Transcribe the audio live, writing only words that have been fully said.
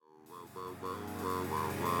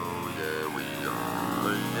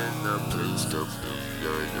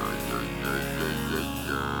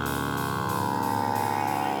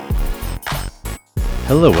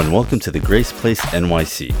Hello and welcome to the Grace Place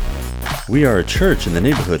NYC. We are a church in the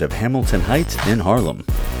neighborhood of Hamilton Heights in Harlem.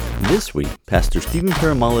 This week, Pastor Stephen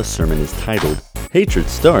Perumalla's sermon is titled, Hatred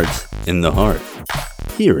Starts in the Heart.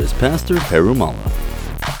 Here is Pastor Perumalla.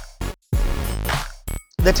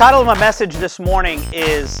 The title of my message this morning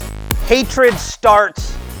is Hatred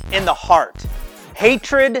Starts in the Heart.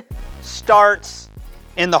 Hatred starts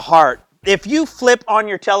in the heart. If you flip on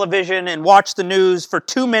your television and watch the news for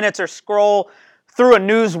 2 minutes or scroll through a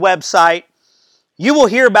news website, you will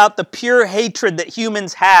hear about the pure hatred that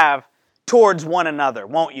humans have towards one another,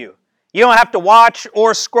 won't you? You don't have to watch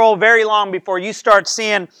or scroll very long before you start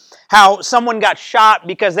seeing how someone got shot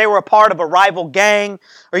because they were a part of a rival gang,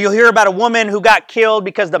 or you'll hear about a woman who got killed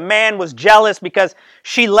because the man was jealous because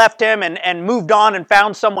she left him and moved on and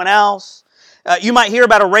found someone else. You might hear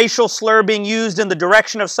about a racial slur being used in the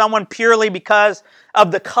direction of someone purely because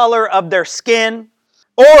of the color of their skin.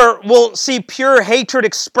 Or we'll see pure hatred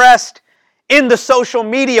expressed in the social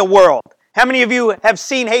media world. How many of you have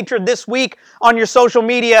seen hatred this week on your social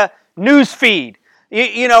media news feed?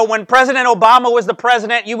 You know, when President Obama was the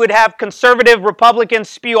president, you would have conservative Republicans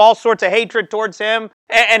spew all sorts of hatred towards him.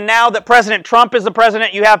 And now that President Trump is the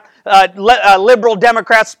president, you have liberal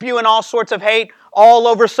Democrats spewing all sorts of hate all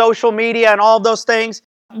over social media and all those things.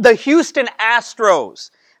 The Houston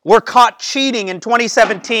Astros were caught cheating in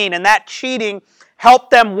 2017, and that cheating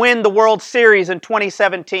helped them win the World Series in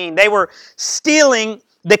 2017. They were stealing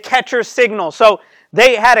the catcher's signal. So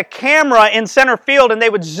they had a camera in center field and they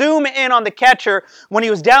would zoom in on the catcher when he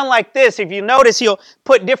was down like this. If you notice, he'll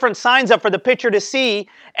put different signs up for the pitcher to see,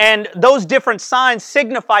 and those different signs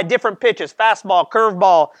signify different pitches: fastball,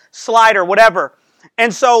 curveball, slider, whatever.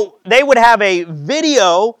 And so they would have a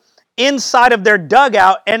video inside of their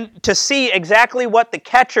dugout and to see exactly what the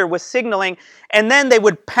catcher was signaling, and then they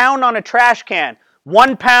would pound on a trash can.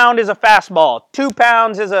 1 pound is a fastball, 2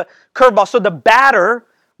 pounds is a curveball. So the batter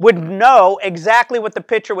would know exactly what the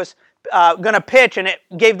pitcher was going to pitch, and it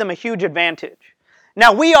gave them a huge advantage.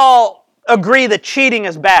 Now, we all agree that cheating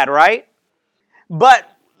is bad, right? But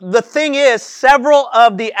the thing is, several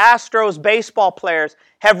of the Astros baseball players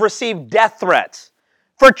have received death threats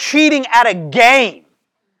for cheating at a game.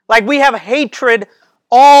 Like, we have hatred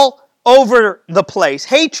all over the place.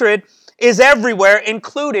 Hatred is everywhere,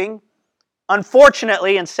 including,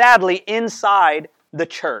 unfortunately and sadly, inside the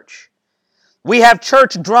church. We have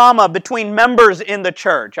church drama between members in the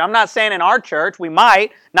church. I'm not saying in our church, we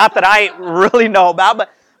might, not that I really know about,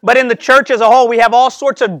 but in the church as a whole, we have all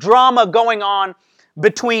sorts of drama going on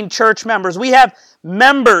between church members. We have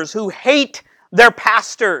members who hate their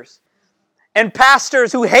pastors, and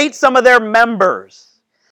pastors who hate some of their members.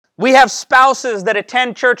 We have spouses that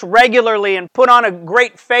attend church regularly and put on a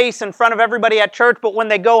great face in front of everybody at church, but when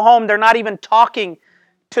they go home, they're not even talking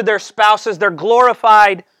to their spouses. They're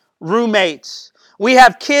glorified roommates. We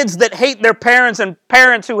have kids that hate their parents and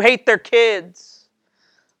parents who hate their kids.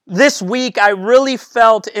 This week, I really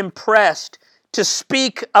felt impressed to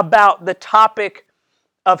speak about the topic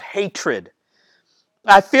of hatred.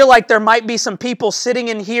 I feel like there might be some people sitting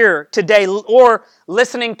in here today or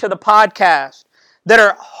listening to the podcast that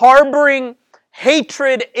are harboring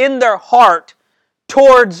hatred in their heart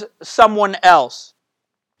towards someone else.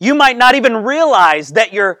 You might not even realize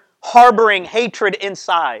that you're harboring hatred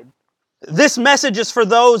inside. This message is for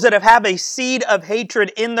those that have a seed of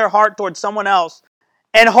hatred in their heart towards someone else.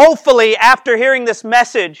 And hopefully, after hearing this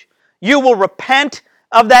message, you will repent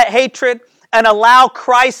of that hatred and allow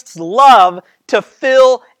Christ's love to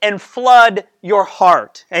fill and flood your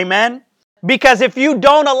heart. Amen? Because if you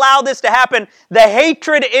don't allow this to happen, the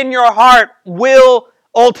hatred in your heart will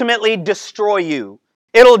ultimately destroy you.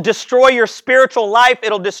 It'll destroy your spiritual life.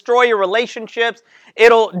 It'll destroy your relationships.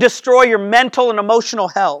 It'll destroy your mental and emotional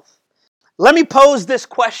health. Let me pose this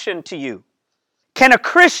question to you. Can a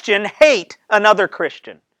Christian hate another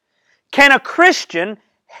Christian? Can a Christian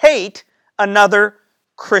hate another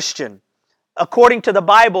Christian? According to the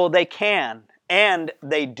Bible, they can, and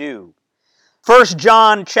they do. 1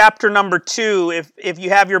 John chapter number 2, if you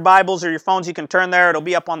have your Bibles or your phones, you can turn there. It'll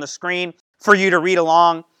be up on the screen for you to read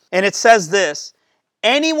along. And it says this: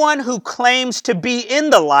 anyone who claims to be in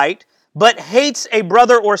the light but hates a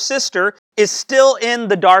brother or sister is still in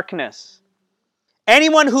the darkness.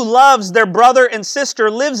 Anyone who loves their brother and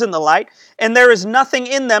sister lives in the light, and there is nothing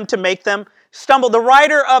in them to make them stumble. The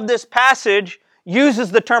writer of this passage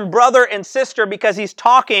uses the term brother and sister because he's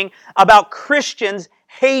talking about Christians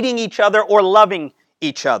hating each other or loving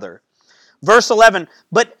each other. Verse 11,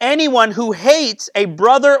 but anyone who hates a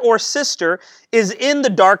brother or sister is in the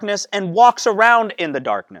darkness and walks around in the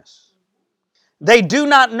darkness. They do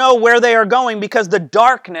not know where they are going because the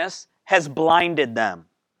darkness has blinded them.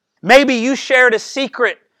 Maybe you shared a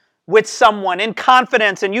secret with someone in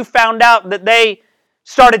confidence and you found out that they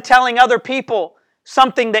started telling other people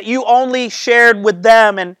something that you only shared with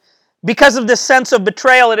them. And because of this sense of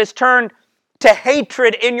betrayal, it has turned to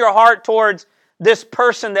hatred in your heart towards this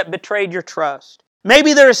person that betrayed your trust.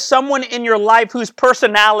 Maybe there is someone in your life whose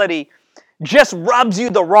personality just rubs you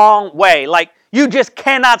the wrong way. Like you just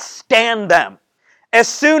cannot stand them. As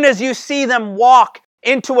soon as you see them walk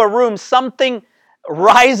into a room, something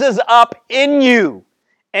rises up in you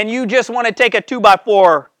and you just want to take a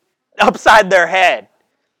 2x4 upside their head.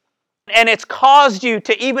 And it's caused you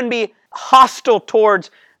to even be hostile towards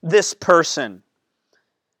this person.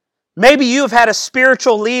 Maybe you've had a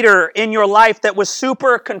spiritual leader in your life that was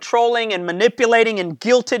super controlling and manipulating and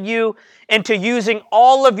guilted you into using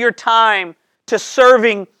all of your time to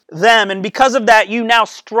serving them. And because of that, you now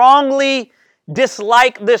strongly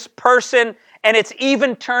dislike this person, and it's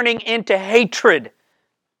even turning into hatred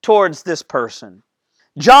towards this person.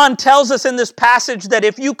 John tells us in this passage that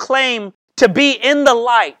if you claim to be in the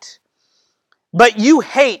light, but you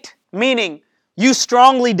hate, meaning you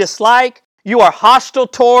strongly dislike, you are hostile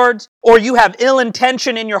towards, or you have ill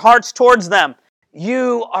intention in your hearts towards them,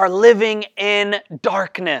 you are living in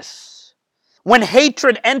darkness. When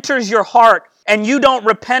hatred enters your heart and you don't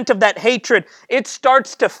repent of that hatred, it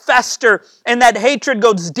starts to fester, and that hatred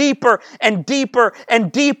goes deeper and deeper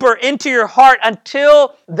and deeper into your heart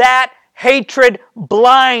until that hatred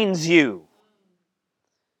blinds you.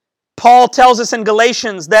 Paul tells us in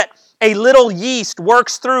Galatians that a little yeast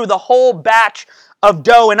works through the whole batch of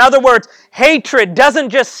dough. In other words, hatred doesn't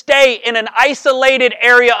just stay in an isolated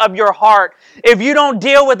area of your heart. If you don't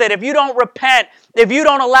deal with it, if you don't repent, if you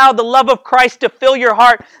don't allow the love of Christ to fill your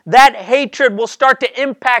heart, that hatred will start to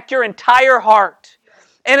impact your entire heart.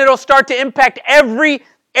 And it'll start to impact every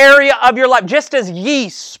area of your life. Just as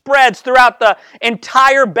yeast spreads throughout the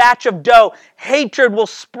entire batch of dough, hatred will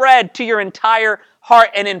spread to your entire heart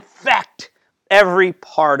and infect every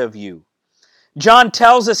part of you. John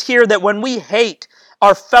tells us here that when we hate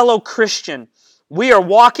our fellow Christian, we are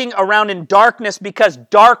walking around in darkness because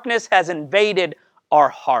darkness has invaded our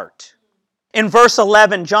heart. In verse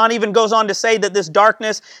 11, John even goes on to say that this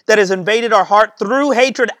darkness that has invaded our heart through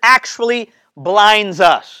hatred actually blinds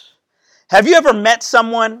us. Have you ever met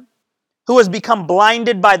someone who has become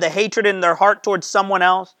blinded by the hatred in their heart towards someone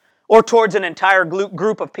else or towards an entire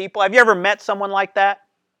group of people? Have you ever met someone like that?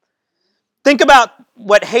 Think about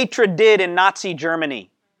what hatred did in Nazi Germany.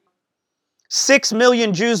 6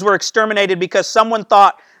 million Jews were exterminated because someone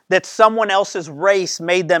thought that someone else's race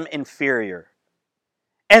made them inferior.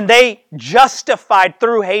 And they justified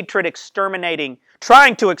through hatred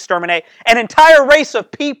trying to exterminate an entire race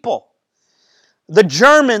of people. The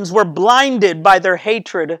Germans were blinded by their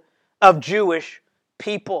hatred of Jewish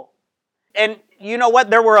people. And you know what?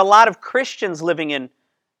 There were a lot of Christians living in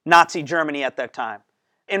Nazi Germany at that time.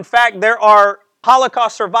 In fact, there are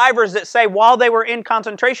Holocaust survivors that say while they were in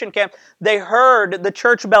concentration camp, they heard the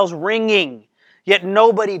church bells ringing, yet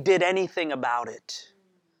nobody did anything about it.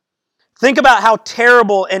 Think about how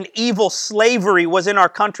terrible and evil slavery was in our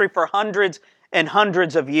country for hundreds and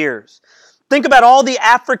hundreds of years. Think about all the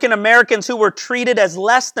African Americans who were treated as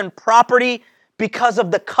less than property because of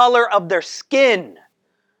the color of their skin.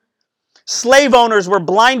 Slave owners were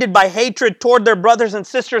blinded by hatred toward their brothers and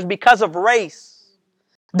sisters because of race.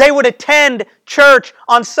 They would attend church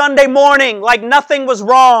on Sunday morning like nothing was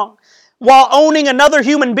wrong, while owning another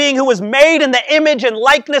human being who was made in the image and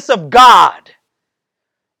likeness of God.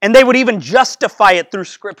 And they would even justify it through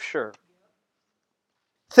Scripture.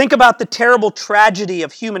 Think about the terrible tragedy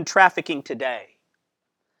of human trafficking today.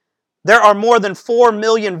 There are more than 4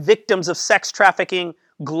 million victims of sex trafficking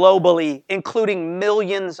globally, including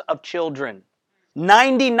millions of children.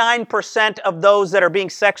 99% of those that are being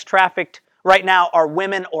sex trafficked right now are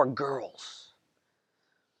women or girls.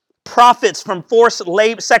 Profits from forced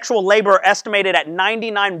sexual labor are estimated at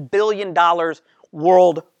 $99 billion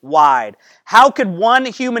worldwide. How could one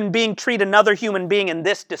human being treat another human being in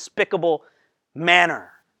this despicable manner?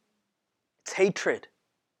 It's hatred.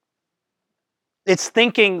 It's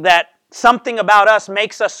thinking that something about us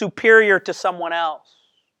makes us superior to someone else.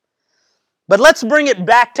 But let's bring it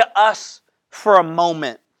back to us for a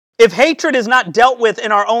moment. If hatred is not dealt with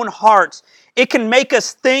in our own hearts, it can make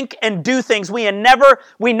us think and do things we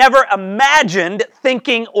never imagined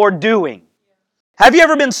thinking or doing. Have you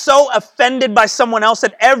ever been so offended by someone else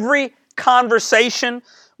that every conversation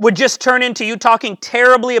would just turn into you talking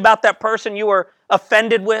terribly about that person you were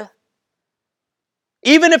offended with.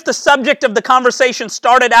 Even if the subject of the conversation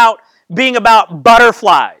started out being about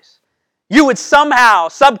butterflies, you would somehow,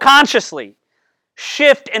 subconsciously,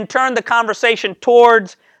 shift and turn the conversation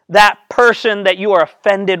towards that person that you are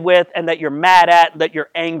offended with and that you're mad at, that you're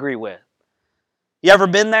angry with. You ever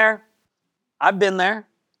been there? I've been there.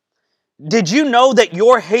 Did you know that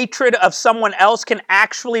your hatred of someone else can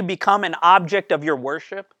actually become an object of your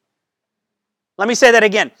worship? Let me say that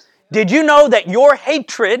again. Did you know that your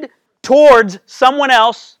hatred towards someone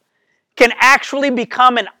else can actually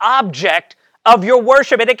become an object of your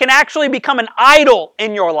worship? And it can actually become an idol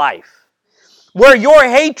in your life, where your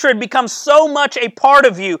hatred becomes so much a part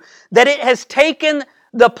of you that it has taken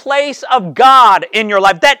the place of God in your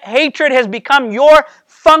life. That hatred has become your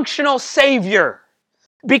functional savior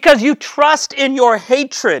because you trust in your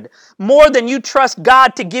hatred more than you trust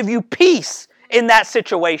God to give you peace in that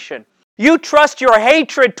situation. You trust your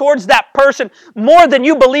hatred towards that person more than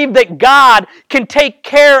you believe that God can take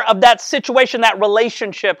care of that situation, that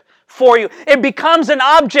relationship for you. It becomes an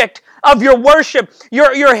object of your worship.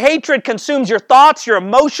 Your hatred consumes your thoughts, your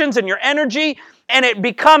emotions, and your energy, and it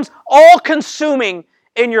becomes all-consuming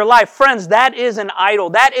in your life. Friends, that is an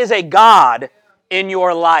idol. That is a god in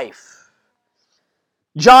your life.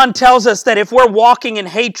 John tells us that if we're walking in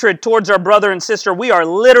hatred towards our brother and sister, we are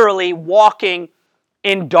literally walking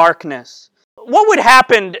in darkness. What would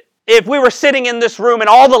happen if we were sitting in this room and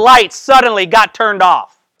all the lights suddenly got turned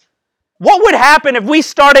off? What would happen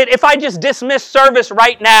if I just dismissed service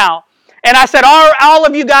right now and I said, all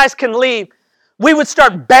of you guys can leave? We would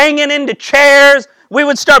start banging into chairs. We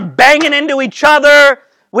would start banging into each other.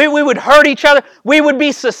 We would hurt each other. We would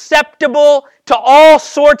be susceptible to all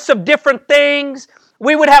sorts of different things.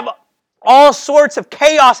 We would have all sorts of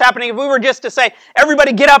chaos happening if we were just to say,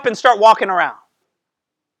 everybody get up and start walking around.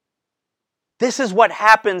 This is what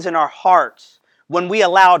happens in our hearts when we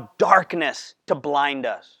allow darkness to blind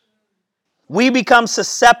us. We become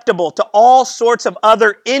susceptible to all sorts of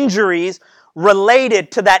other injuries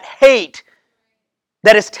related to that hate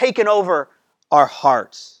that has taken over our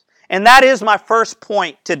hearts. And that is my first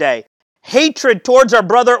point today. Hatred towards our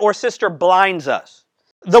brother or sister blinds us.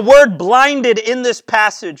 The word blinded in this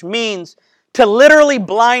passage means to literally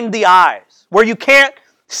blind the eyes, where you can't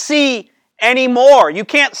see anymore. You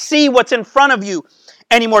can't see what's in front of you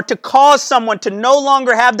anymore, to cause someone to no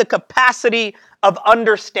longer have the capacity of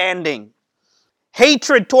understanding.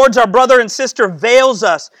 Hatred towards our brother and sister veils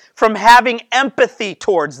us from having empathy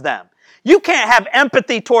towards them. You can't have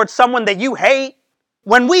empathy towards someone that you hate.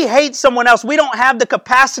 When we hate someone else, we don't have the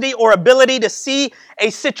capacity or ability to see a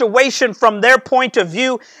situation from their point of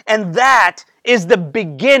view, and that is the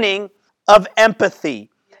beginning of empathy.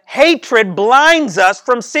 Hatred blinds us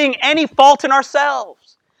from seeing any fault in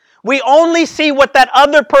ourselves. We only see what that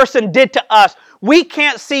other person did to us. We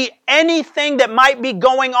can't see anything that might be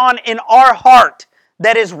going on in our heart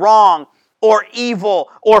that is wrong or evil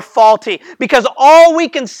or faulty, because all we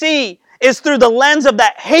can see is through the lens of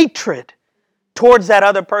that hatred towards that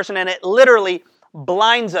other person, and it literally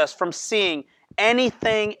blinds us from seeing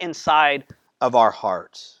anything inside of our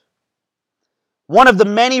hearts. One of the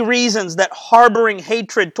many reasons that harboring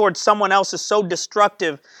hatred towards someone else is so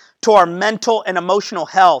destructive to our mental and emotional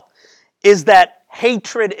health is that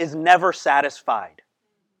hatred is never satisfied.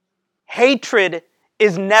 Hatred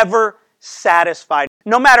is never satisfied.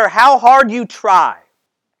 No matter how hard you try,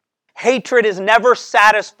 hatred is never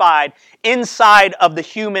satisfied inside of the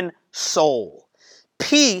human soul.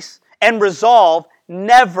 Peace and resolve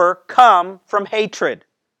never come from hatred.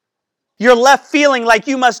 You're left feeling like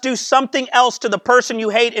you must do something else to the person you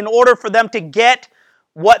hate in order for them to get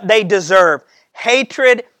what they deserve.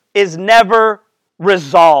 Hatred is never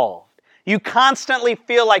resolved. You constantly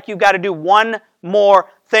feel like you've got to do one more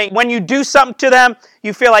thing. When you do something to them,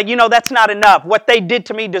 you feel like, that's not enough. What they did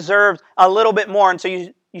to me deserves a little bit more. And so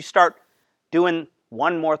you start doing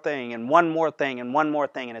one more thing and one more thing and one more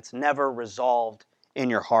thing, and it's never resolved in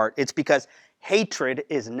your heart. It's because hatred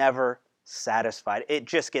is never satisfied. It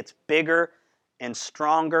just gets bigger and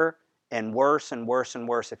stronger and worse and worse and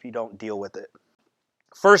worse if you don't deal with it.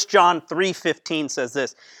 1 John 3:15 says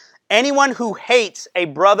this: anyone who hates a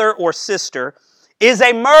brother or sister is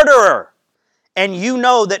a murderer, and you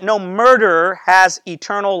know that no murderer has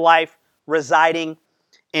eternal life residing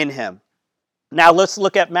in him. Now let's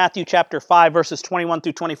look at Matthew chapter 5, verses 21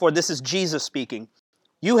 through 24. This is Jesus speaking.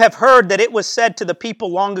 You have heard that it was said to the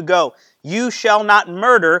people long ago, you shall not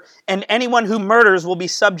murder, and anyone who murders will be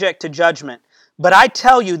subject to judgment. But I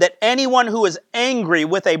tell you that anyone who is angry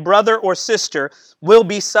with a brother or sister will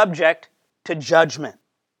be subject to judgment.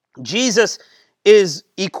 Jesus is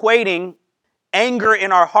equating anger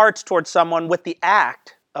in our hearts towards someone with the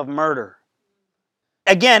act of murder.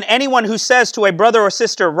 Again, anyone who says to a brother or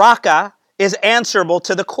sister, "Raka," is answerable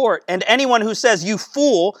to the court, and anyone who says, "You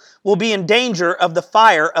fool," will be in danger of the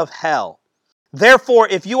fire of hell. Therefore,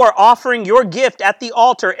 if you are offering your gift at the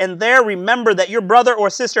altar and there remember that your brother or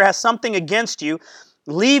sister has something against you,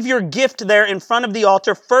 leave your gift there in front of the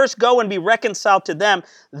altar. First go and be reconciled to them,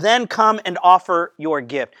 then come and offer your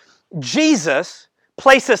gift. Jesus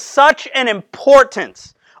places such an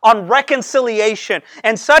importance on reconciliation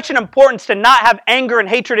and such an importance to not have anger and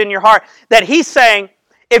hatred in your heart that he's saying,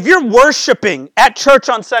 if you're worshiping at church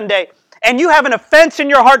on Sunday and you have an offense in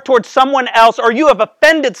your heart towards someone else or you have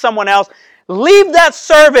offended someone else, leave that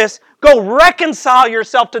service, go reconcile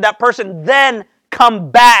yourself to that person, then come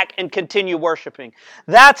back and continue worshiping.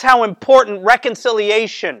 That's how important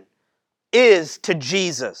reconciliation is to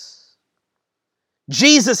Jesus.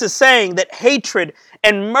 Jesus is saying that hatred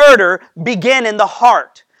and murder begin in the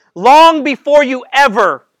heart. Long before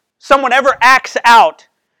someone ever acts out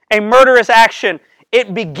a murderous action,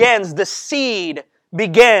 the seed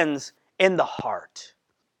begins in the heart.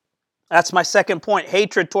 That's my second point.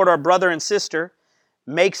 Hatred toward our brother and sister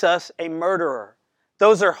makes us a murderer.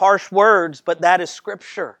 Those are harsh words, but that is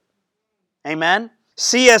Scripture. Amen?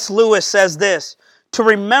 C.S. Lewis says this, to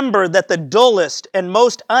remember that the dullest and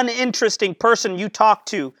most uninteresting person you talk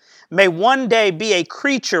to may one day be a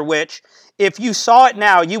creature which, if you saw it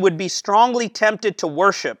now, you would be strongly tempted to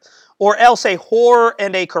worship, or else a horror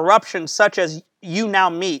and a corruption such as you now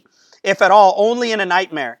meet, if at all, only in a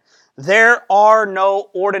nightmare. There are no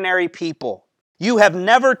ordinary people. You have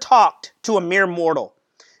never talked to a mere mortal.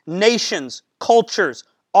 Nations, cultures,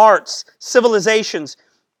 arts, civilizations,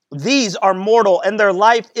 these are mortal, and their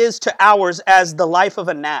life is to ours as the life of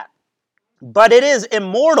a gnat. But it is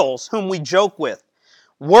immortals whom we joke with,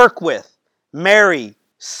 work with, marry,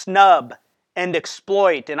 snub, and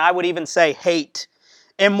exploit, and I would even say hate.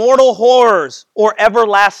 Immortal horrors or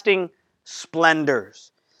everlasting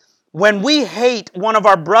splendors. When we hate one of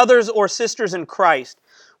our brothers or sisters in Christ,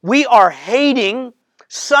 we are hating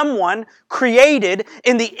someone created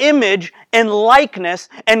in the image and likeness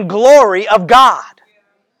and glory of God.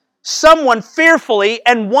 Someone fearfully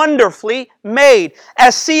and wonderfully made.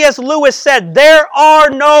 As C.S. Lewis said, there are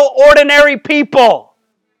no ordinary people.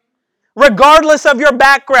 Regardless of your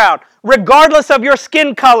background, regardless of your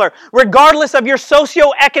skin color, regardless of your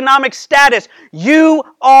socioeconomic status, you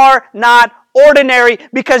are not ordinary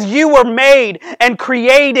because you were made and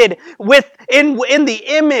created in the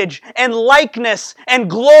image and likeness and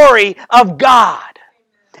glory of God.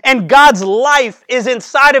 And God's life is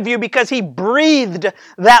inside of you because He breathed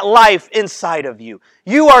that life inside of you.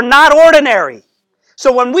 You are not ordinary.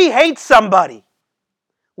 So when we hate somebody,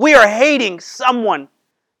 we are hating someone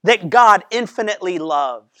that God infinitely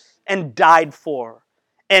loves and died for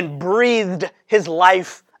and breathed His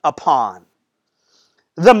life upon.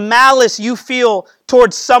 The malice you feel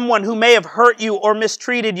towards someone who may have hurt you or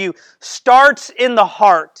mistreated you starts in the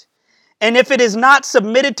heart. And if it is not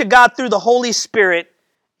submitted to God through the Holy Spirit,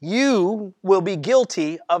 you will be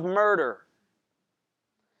guilty of murder.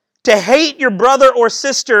 To hate your brother or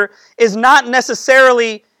sister is not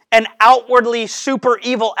necessarily an outwardly super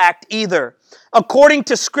evil act either. According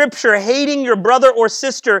to Scripture, hating your brother or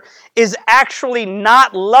sister is actually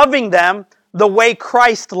not loving them the way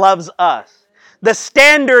Christ loves us. The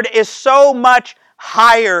standard is so much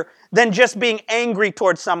higher than just being angry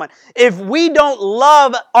towards someone. If we don't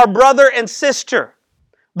love our brother and sister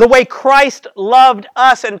the way Christ loved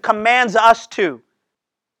us and commands us to,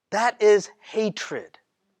 that is hatred,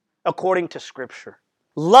 according to Scripture.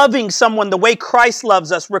 Loving someone the way Christ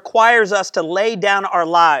loves us requires us to lay down our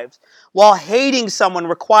lives, while hating someone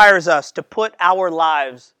requires us to put our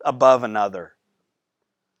lives above another.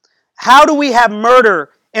 How do we have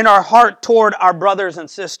murder in our heart toward our brothers and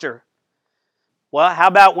sisters? Well, how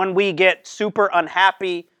about when we get super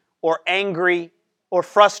unhappy or angry or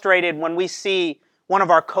frustrated when we see one of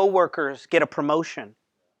our coworkers get a promotion?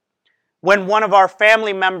 When one of our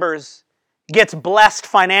family members gets blessed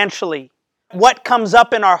financially? What comes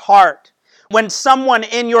up in our heart? When someone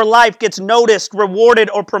in your life gets noticed, rewarded,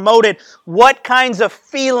 or promoted, what kinds of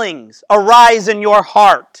feelings arise in your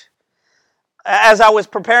heart? As I was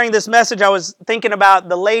preparing this message, I was thinking about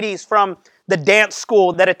the ladies from the dance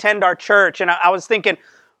school that attend our church. And I was thinking,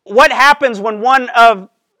 what happens when one of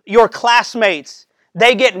your classmates,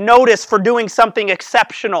 they get noticed for doing something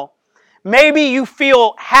exceptional? Maybe you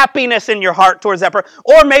feel happiness in your heart towards that person.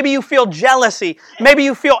 Or maybe you feel jealousy. Maybe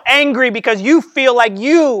you feel angry because you feel like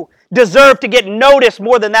you deserve to get noticed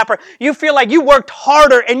more than that person. You feel like you worked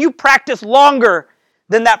harder and you practiced longer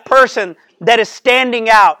than that person that is standing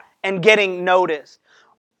out and getting noticed.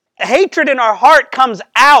 Hatred in our heart comes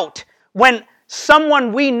out when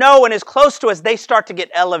someone we know and is close to us, they start to get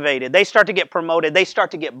elevated. They start to get promoted. They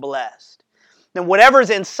start to get blessed. Then whatever's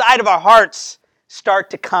inside of our hearts start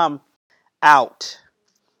to come out.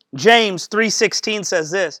 James 3:16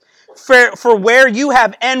 says this, For where you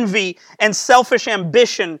have envy and selfish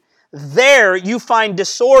ambition, there you find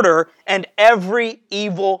disorder and every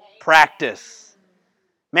evil practice.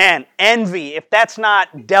 Man, envy, if that's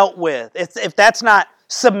not dealt with, if that's not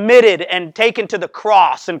submitted and taken to the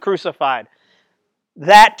cross and crucified,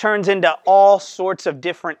 that turns into all sorts of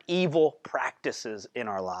different evil practices in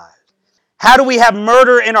our lives. How do we have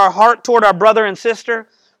murder in our heart toward our brother and sister?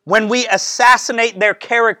 When we assassinate their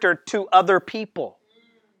character to other people.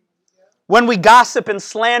 When we gossip and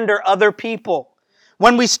slander other people.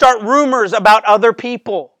 When we start rumors about other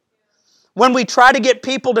people. When we try to get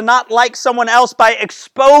people to not like someone else by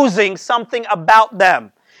exposing something about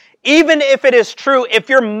them. Even if it is true, if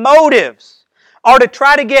your motives are to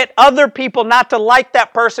try to get other people not to like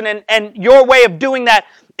that person, and your way of doing that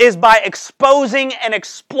is by exposing and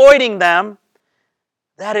exploiting them,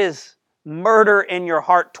 that is murder in your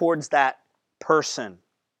heart towards that person.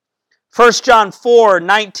 1 John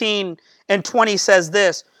 4:19 and 20 says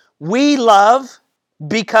this, We love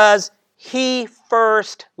because He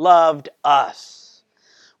first loved us.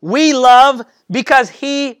 We love because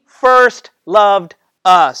He first loved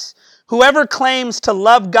us. Whoever claims to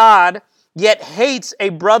love God yet hates a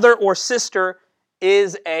brother or sister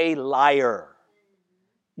is a liar.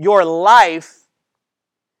 Your life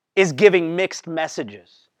is giving mixed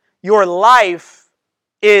messages. Your life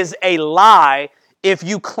is a lie if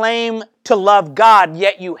you claim to love God,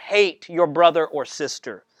 yet you hate your brother or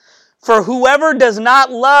sister. For whoever does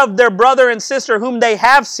not love their brother and sister whom they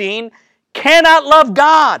have seen cannot love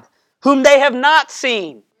God, whom they have not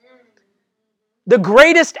seen. The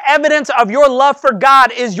greatest evidence of your love for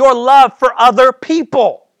God is your love for other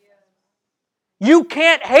people. You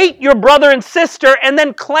can't hate your brother and sister and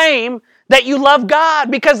then claim that you love God,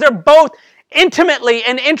 because they're both intimately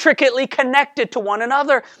and intricately connected to one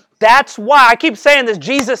another. That's why, I keep saying this,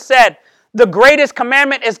 Jesus said, the greatest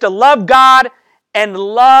commandment is to love God and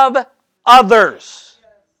love others.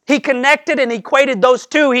 He connected and equated those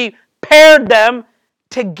two. He paired them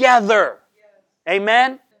together.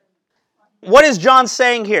 Amen? What is John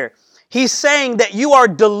saying here? He's saying that you are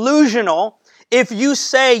delusional if you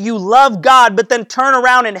say you love God, but then turn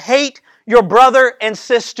around and hate your brother and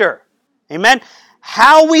sister. Amen?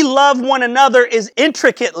 How we love one another is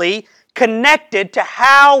intricately connected to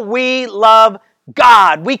how we love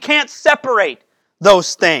God. We can't separate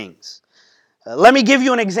those things. Let me give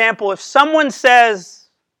you an example. If someone says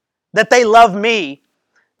that they love me,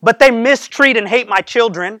 but they mistreat and hate my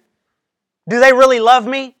children, do they really love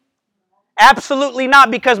me? Absolutely not,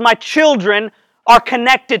 because my children are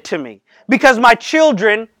connected to me. Because my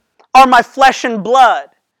children are my flesh and blood.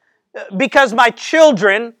 Because my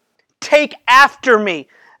children take after me.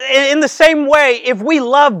 In the same way, if we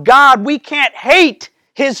love God, we can't hate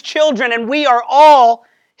His children, and we are all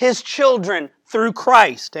His children through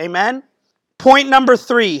Christ. Amen? Point number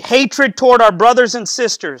 3, hatred toward our brothers and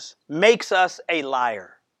sisters makes us a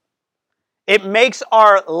liar. It makes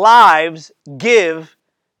our lives give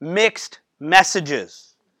mixed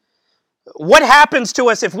messages. What happens to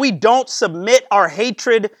us if we don't submit our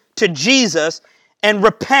hatred to Jesus and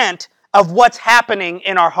repent of what's happening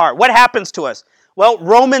in our heart? What happens to us? Well,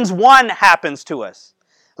 Romans 1 happens to us.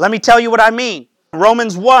 Let me tell you what I mean.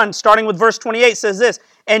 Romans 1, starting with verse 28, says this,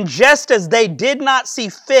 And just as they did not see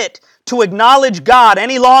fit to acknowledge God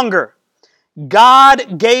any longer,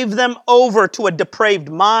 God gave them over to a depraved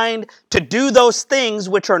mind to do those things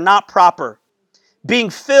which are not proper, being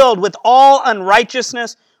filled with all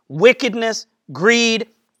unrighteousness, wickedness, greed,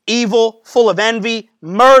 evil, full of envy,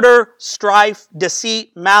 murder, strife,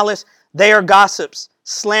 deceit, malice. They are gossips,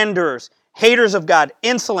 slanderers, haters of God,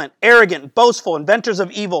 insolent, arrogant, boastful, inventors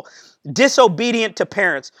of evil, disobedient to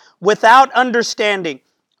parents, without understanding,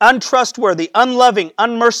 untrustworthy, unloving,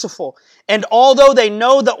 unmerciful. And although they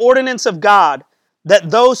know the ordinance of God, that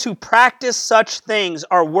those who practice such things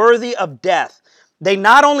are worthy of death, they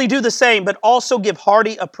not only do the same, but also give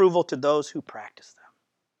hearty approval to those who practice them.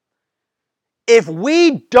 If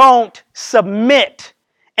we don't submit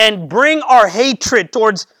and bring our hatred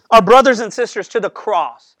towards our brothers and sisters to the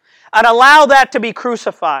cross and allow that to be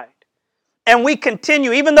crucified, and we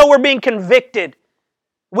continue, even though we're being convicted,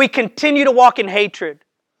 we continue to walk in hatred.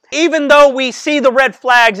 Even though we see the red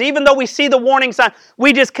flags, even though we see the warning sign,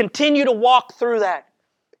 we just continue to walk through that.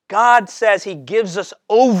 God says He gives us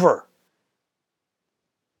over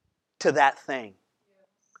to that thing.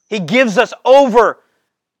 He gives us over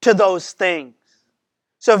to those things.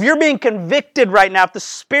 So if you're being convicted right now, if the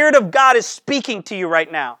Spirit of God is speaking to you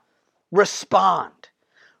right now, respond.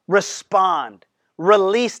 Respond.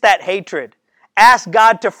 Release that hatred. Ask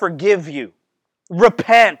God to forgive you.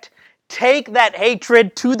 Repent. Take that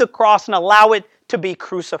hatred to the cross and allow it to be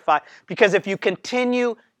crucified. Because if you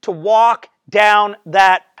continue to walk down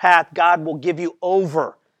that path, God will give you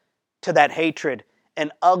over to that hatred,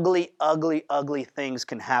 and ugly, ugly, ugly things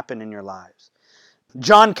can happen in your lives.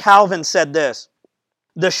 John Calvin said this: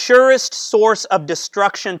 "The surest source of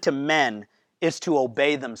destruction to men is to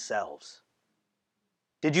obey themselves."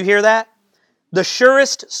 Did you hear that? The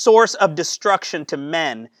surest source of destruction to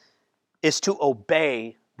men is to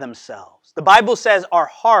obey themselves. The Bible says our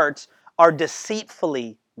hearts are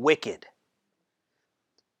deceitfully wicked.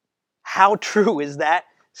 How true is that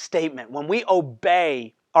statement? When we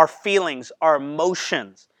obey our feelings, our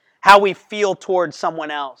emotions, how we feel towards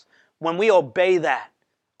someone else, when we obey that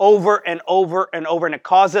over and over and over, and it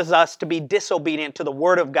causes us to be disobedient to the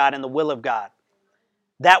Word of God and the will of God,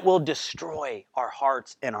 that will destroy our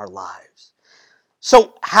hearts and our lives.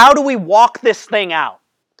 So how do we walk this thing out?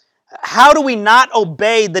 How do we not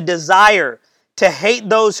obey the desire to hate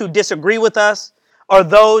those who disagree with us or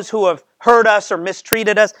those who have hurt us or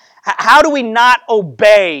mistreated us? How do we not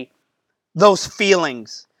obey those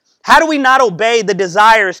feelings? How do we not obey the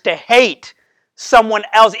desires to hate someone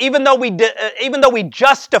else, even though we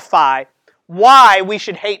justify why we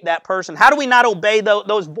should hate that person? How do we not obey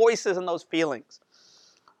those voices and those feelings?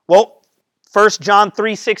 Well, 1 John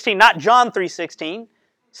 3:16, not John 3:16,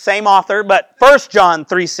 same author, but 1 John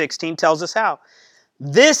 3:16 tells us how.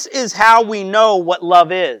 This is how we know what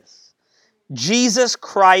love is. Jesus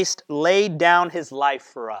Christ laid down His life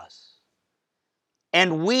for us.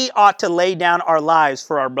 And we ought to lay down our lives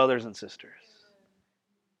for our brothers and sisters.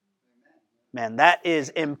 Man, that is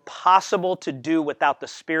impossible to do without the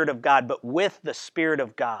Spirit of God, but with the Spirit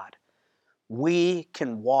of God, we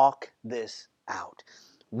can walk this out.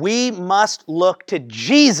 We must look to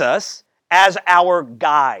Jesus as our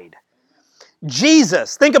guide.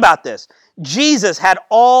 Jesus, think about this. Jesus had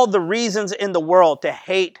all the reasons in the world to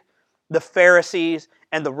hate the Pharisees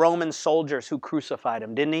and the Roman soldiers who crucified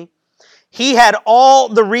Him, didn't He? He had all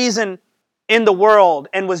the reason in the world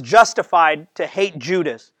and was justified to hate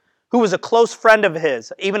Judas, who was a close friend of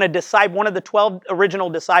his, even a disciple, one of the 12 original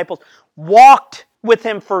disciples, walked with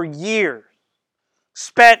Him for years,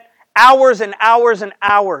 spent hours and hours and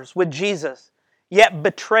hours with Jesus, yet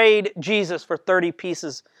betrayed Jesus for 30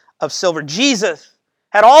 pieces of silver. Jesus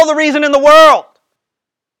had all the reason in the world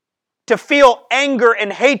to feel anger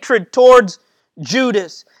and hatred towards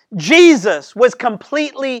Judas. Jesus was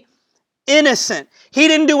completely innocent. He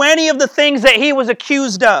didn't do any of the things that He was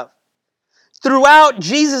accused of. Throughout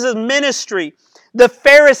Jesus' ministry, the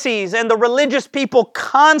Pharisees and the religious people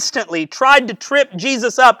constantly tried to trip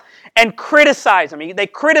Jesus up and criticize Him. They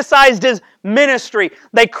criticized His ministry.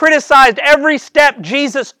 They criticized every step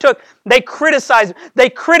Jesus took. They criticized Him. They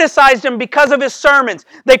criticized Him because of His sermons.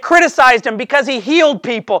 They criticized Him because He healed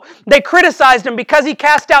people. They criticized Him because He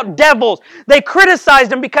cast out devils. They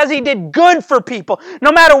criticized Him because He did good for people.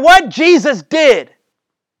 No matter what Jesus did,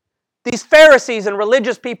 these Pharisees and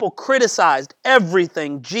religious people criticized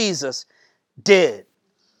everything Jesus did.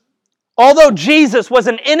 Although Jesus was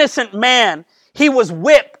an innocent man, He was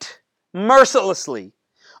whipped mercilessly.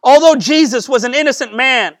 Although Jesus was an innocent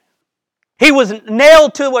man, He was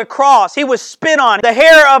nailed to a cross. He was spit on. The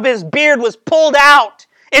hair of His beard was pulled out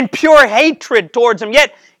in pure hatred towards Him.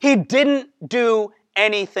 Yet He didn't do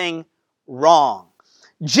anything wrong.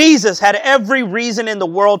 Jesus had every reason in the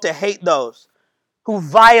world to hate those who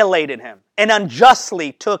violated Him and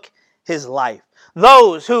unjustly took His life.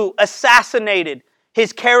 Those who assassinated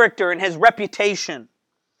His character and His reputation.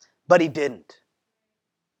 But He didn't.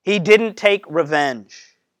 He didn't take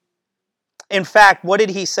revenge. In fact, what did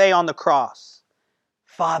He say on the cross?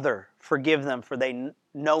 Father, forgive them, for they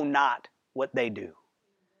know not what they do.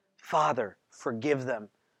 Father, forgive them,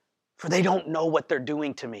 for they don't know what they're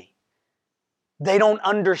doing to me. They don't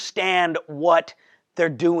understand what they're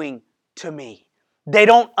doing to me.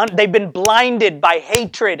 They've been blinded by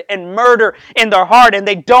hatred and murder in their heart, and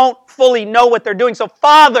they don't fully know what they're doing. So,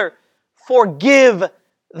 Father, forgive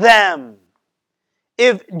them.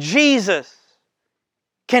 If Jesus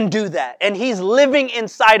can do that, and He's living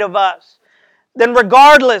inside of us, then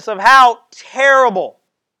regardless of how terrible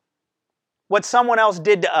what someone else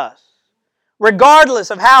did to us,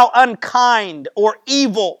 regardless of how unkind or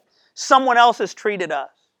evil someone else has treated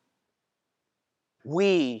us,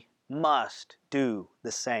 we must do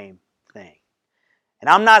the same thing. And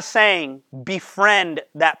I'm not saying befriend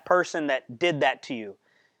that person that did that to you.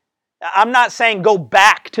 I'm not saying go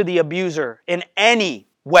back to the abuser in any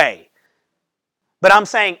way. But I'm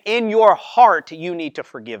saying in your heart, you need to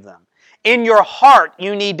forgive them. In your heart,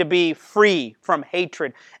 you need to be free from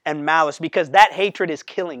hatred and malice because that hatred is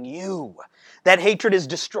killing you. That hatred is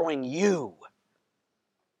destroying you.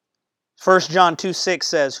 1 John 2:6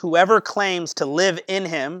 says, whoever claims to live in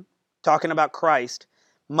him, talking about Christ,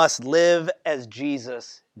 must live as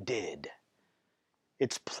Jesus did.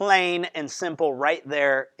 It's plain and simple right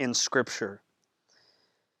there in Scripture.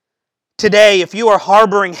 Today, if you are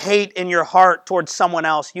harboring hate in your heart towards someone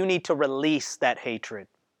else, you need to release that hatred.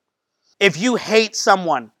 If you hate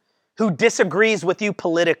someone who disagrees with you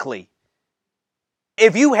politically,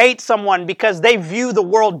 if you hate someone because they view the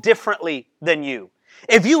world differently than you,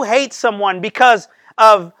 if you hate someone because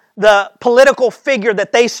of the political figure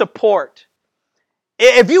that they support,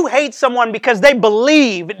 if you hate someone because they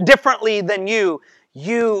believe differently than you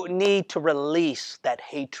need to release that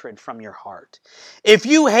hatred from your heart. If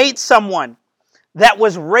you hate someone that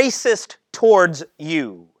was racist towards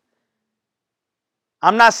you,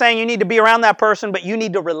 I'm not saying you need to be around that person, but you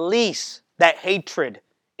need to release that hatred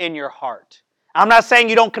in your heart. I'm not saying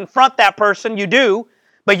you don't confront that person, you do,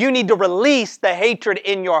 but you need to release the hatred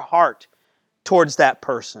in your heart towards that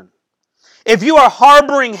person. If you are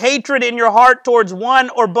harboring hatred in your heart towards one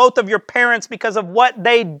or both of your parents because of what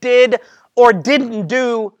they did or didn't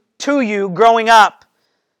do to you growing up,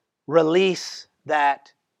 release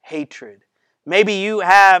that hatred. Maybe you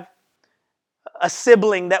have a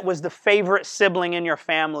sibling that was the favorite sibling in your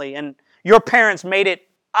family, and your parents made it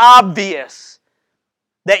obvious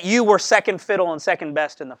that you were second fiddle and second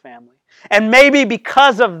best in the family. And maybe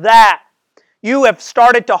because of that, you have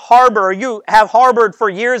started to harbor, or you have harbored for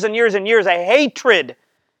years and years and years, a hatred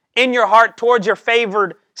in your heart towards your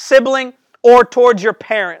favored sibling or towards your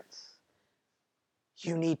parents.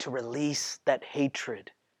 You need to release that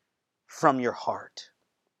hatred from your heart.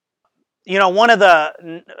 You know, one of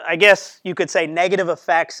the, I guess you could say, negative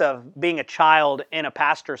effects of being a child in a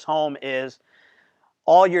pastor's home is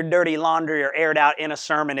all your dirty laundry are aired out in a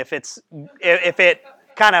sermon if it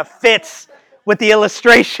kind of fits with the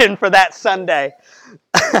illustration for that Sunday.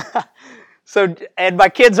 So, and my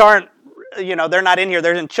kids aren't, they're not in here.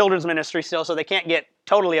 They're in children's ministry still, so they can't get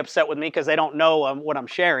totally upset with me because they don't know what I'm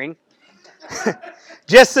sharing.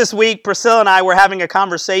 Just this week, Priscilla and I were having a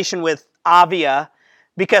conversation with Avia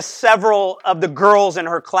because several of the girls in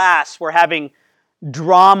her class were having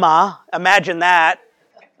drama. Imagine that.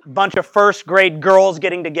 A bunch of first grade girls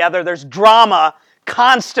getting together. There's drama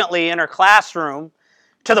constantly in her classroom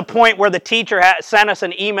to the point where the teacher sent us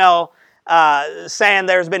an email saying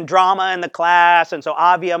there's been drama in the class, and so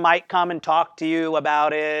Avia might come and talk to you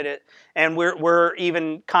about it. And we're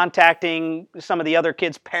even contacting some of the other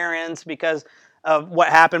kids' parents because of what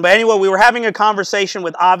happened. But anyway, we were having a conversation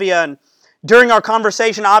with Avia, and during our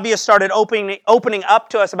conversation, Avia started opening up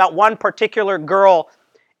to us about one particular girl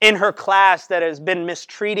in her class that has been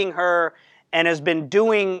mistreating her and has been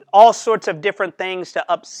doing all sorts of different things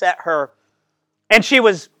to upset her. And she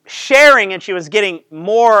was sharing, and she was getting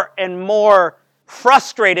more and more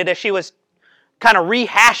frustrated as she was kind of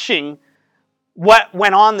rehashing what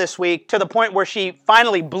went on this week, to the point where she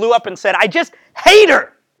finally blew up and said, "I just hate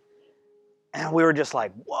her." And we were just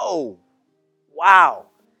like, whoa, wow.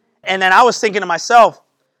 And then I was thinking to myself,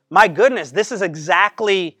 my goodness, this is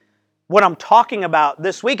exactly what I'm talking about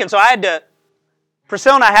this week. And so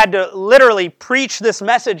Priscilla and I had to literally preach this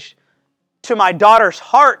message to my daughter's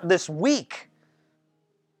heart this week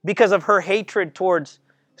because of her hatred towards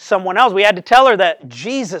someone else. We had to tell her that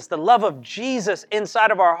Jesus, the love of Jesus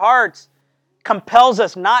inside of our hearts, compels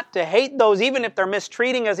us not to hate those, even if they're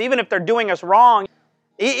mistreating us, even if they're doing us wrong,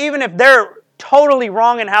 even if they're totally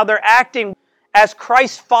wrong in how they're acting. As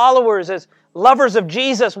Christ followers, as lovers of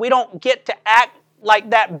Jesus, we don't get to act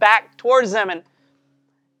like that back towards them. And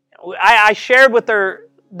I shared with her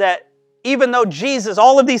that even though Jesus,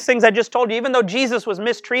 all of these things I just told you, even though Jesus was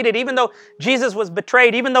mistreated, even though Jesus was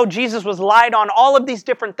betrayed, even though Jesus was lied on, all of these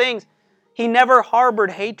different things, He never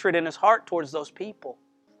harbored hatred in His heart towards those people.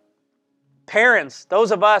 Parents,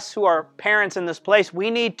 those of us who are parents in this place,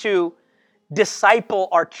 we need to disciple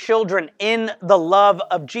our children in the love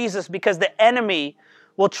of Jesus, because the enemy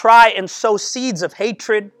will try and sow seeds of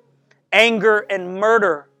hatred, anger, and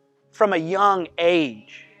murder from a young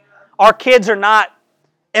age. Our kids are not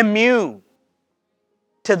immune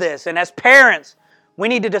to this. And as parents, we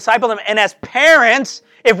need to disciple them. And as parents,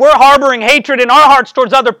 if we're harboring hatred in our hearts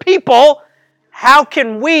towards other people, how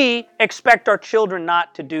can we expect our children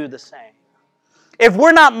not to do the same? If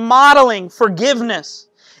we're not modeling forgiveness,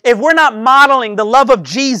 if we're not modeling the love of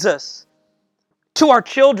Jesus to our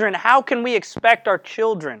children, how can we expect our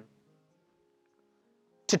children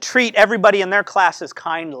to treat everybody in their classes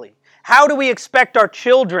kindly? How do we expect our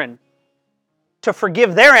children to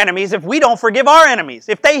forgive their enemies if we don't forgive our enemies?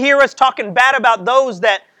 If they hear us talking bad about those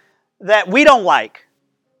that we don't like,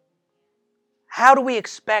 how do we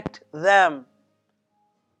expect them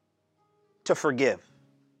to forgive?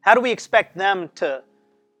 How do we expect them to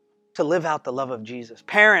live out the love of Jesus?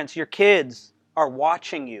 Parents, your kids are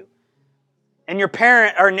watching you. And your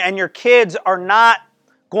kids are not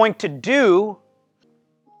going to do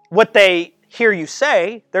what they hear you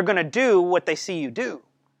say. They're going to do what they see you do.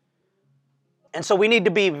 And so we need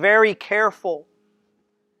to be very careful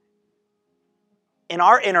in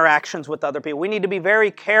our interactions with other people. We need to be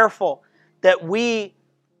very careful that we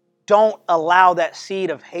don't allow that seed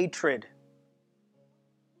of hatred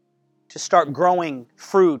to start growing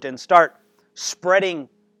fruit and start spreading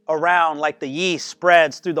around like the yeast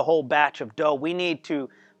spreads through the whole batch of dough. We need to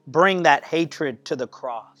bring that hatred to the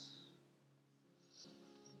cross.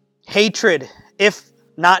 Hatred, if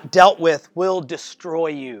not dealt with, will destroy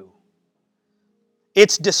you.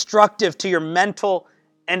 It's destructive to your mental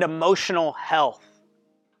and emotional health.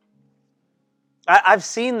 I've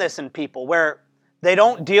seen this in people where they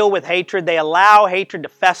don't deal with hatred. They allow hatred to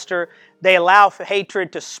fester. They allow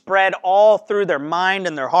hatred to spread all through their mind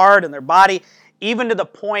and their heart and their body, even to the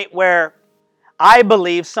point where I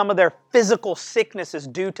believe some of their physical sickness is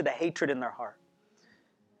due to the hatred in their heart.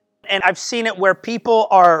 And I've seen it where people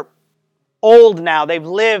are old now. They've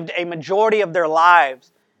lived a majority of their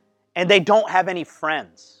lives and they don't have any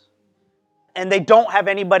friends. And they don't have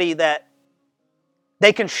anybody that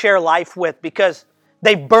they can share life with because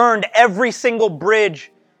they've burned every single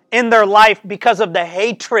bridge in their life because of the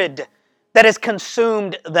hatred that has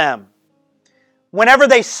consumed them. Whenever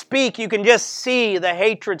they speak, you can just see the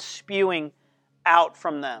hatred spewing out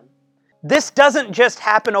from them. This doesn't just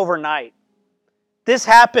happen overnight. This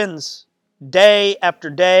happens day after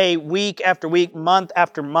day, week after week, month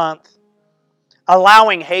after month,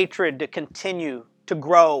 allowing hatred to continue to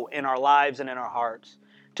grow in our lives and in our hearts,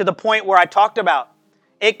 to the point where I talked about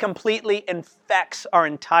it completely infects our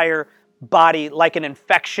entire body like an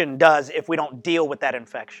infection does if we don't deal with that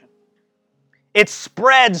infection. It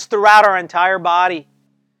spreads throughout our entire body.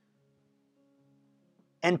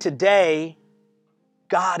 And today,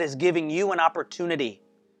 God is giving you an opportunity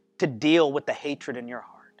to deal with the hatred in your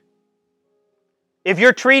heart. If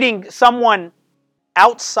you're treating someone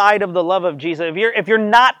outside of the love of Jesus, if you're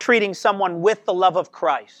not treating someone with the love of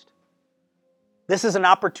Christ, this is an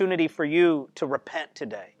opportunity for you to repent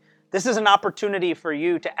today. This is an opportunity for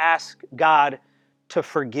you to ask God to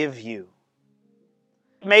forgive you.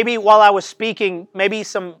 Maybe while I was speaking, maybe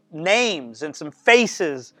some names and some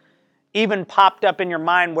faces even popped up in your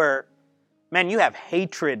mind where, man, you have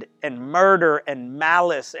hatred and murder and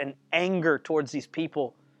malice and anger towards these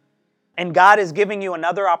people. And God is giving you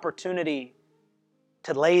another opportunity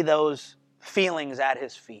to lay those feelings at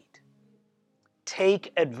His feet.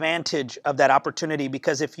 Take advantage of that opportunity,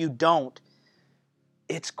 because if you don't,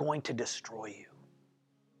 it's going to destroy you.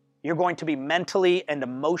 You're going to be mentally and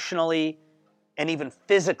emotionally and even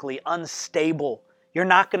physically unstable. You're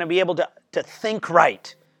not going to be able to think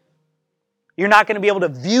right. You're not going to be able to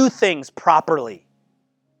view things properly.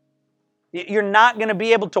 You're not going to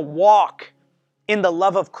be able to walk in the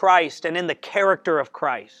love of Christ and in the character of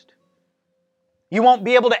Christ. You won't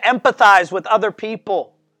be able to empathize with other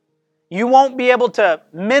people. You won't be able to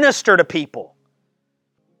minister to people.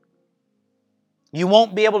 You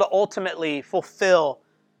won't be able to ultimately fulfill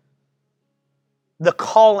the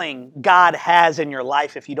calling God has in your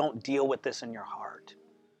life if you don't deal with this in your heart.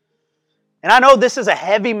 And I know this is a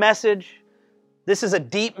heavy message. This is a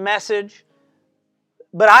deep message.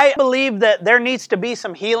 But I believe that there needs to be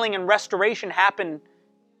some healing and restoration happen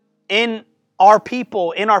in our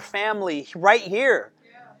people, in our family, right here.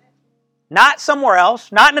 Not somewhere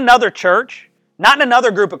else, not in another church, not in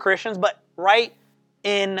another group of Christians, but right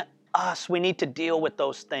in us. We need to deal with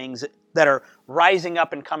those things that are rising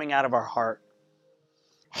up and coming out of our heart.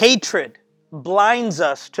 Hatred blinds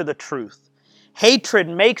us to the truth. Hatred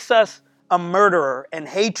makes us a murderer, and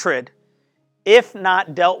hatred, if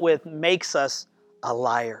not dealt with, makes us a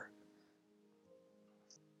liar.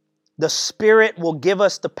 The Spirit will give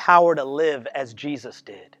us the power to live as Jesus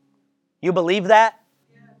did. You believe that?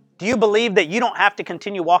 Do you believe that you don't have to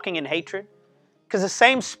continue walking in hatred? Because the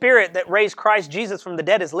same Spirit that raised Christ Jesus from the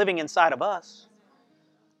dead is living inside of us.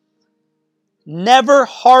 Never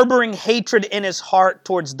harboring hatred in his heart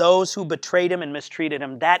towards those who betrayed him and mistreated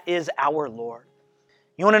him. That is our Lord.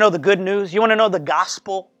 You want to know the good news? You want to know the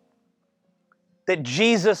gospel? That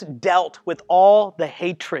Jesus dealt with all the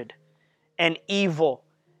hatred and evil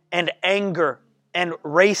and anger and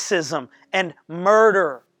racism and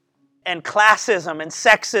murder and classism and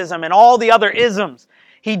sexism and all the other isms.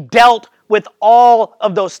 He dealt with all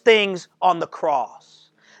of those things on the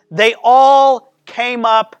cross. They all came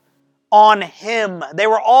up on Him. They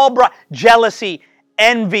were all brought. Jealousy,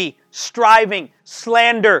 envy, striving,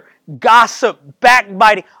 slander, gossip,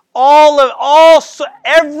 backbiting,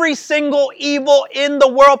 every single evil in the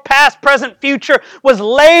world, past, present, future, was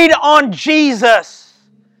laid on Jesus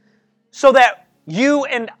so that you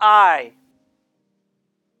and I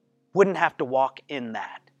wouldn't have to walk in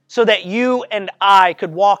that. So that you and I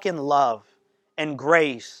could walk in love and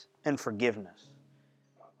grace and forgiveness.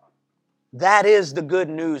 That is the good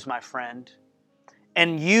news, my friend.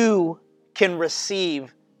 And you can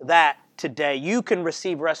receive that today. You can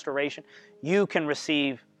receive restoration. You can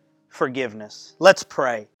receive forgiveness. Let's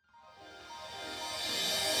pray.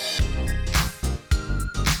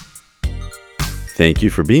 Thank you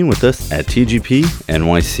for being with us at TGP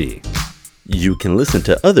NYC. You can listen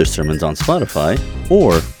to other sermons on Spotify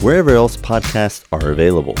or wherever else podcasts are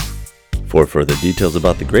available. For further details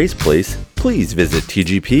about the Grace Place, please visit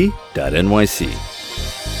tgp.nyc.